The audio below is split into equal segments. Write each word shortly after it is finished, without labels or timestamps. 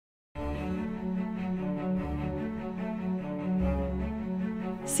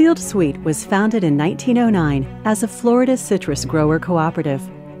Sealed Sweet was founded in 1909 as a Florida citrus grower cooperative.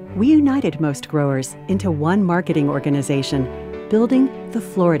 We united most growers into one marketing organization, building the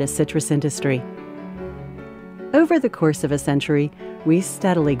Florida citrus industry. Over the course of a century, we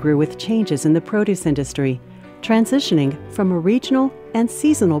steadily grew with changes in the produce industry, transitioning from a regional and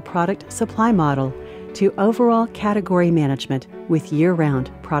seasonal product supply model to overall category management with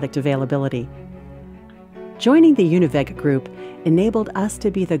year-round product availability. Joining the Univec Group enabled us to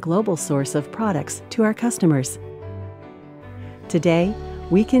be the global source of products to our customers. Today,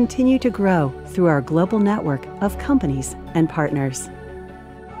 we continue to grow through our global network of companies and partners.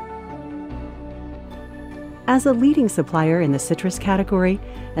 As a leading supplier in the citrus category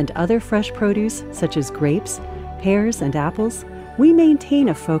and other fresh produce such as grapes, pears, and apples, we maintain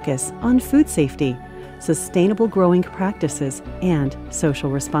a focus on food safety, sustainable growing practices, and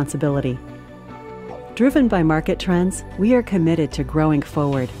social responsibility. Driven by market trends, we are committed to growing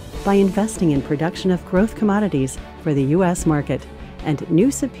forward by investing in production of growth commodities for the U.S. market and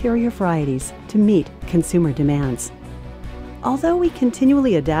new superior varieties to meet consumer demands. Although we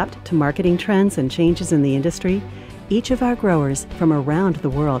continually adapt to marketing trends and changes in the industry, each of our growers from around the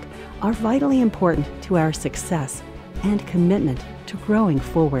world are vitally important to our success and commitment to growing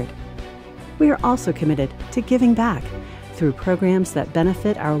forward. We are also committed to giving back through programs that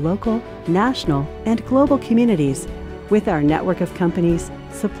benefit our local, national, and global communities with our network of companies,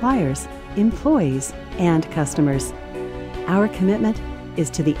 suppliers, employees, and customers. Our commitment is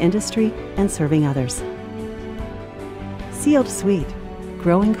to the industry and serving others. Sealed Sweet,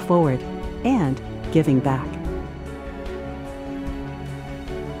 growing forward and giving back.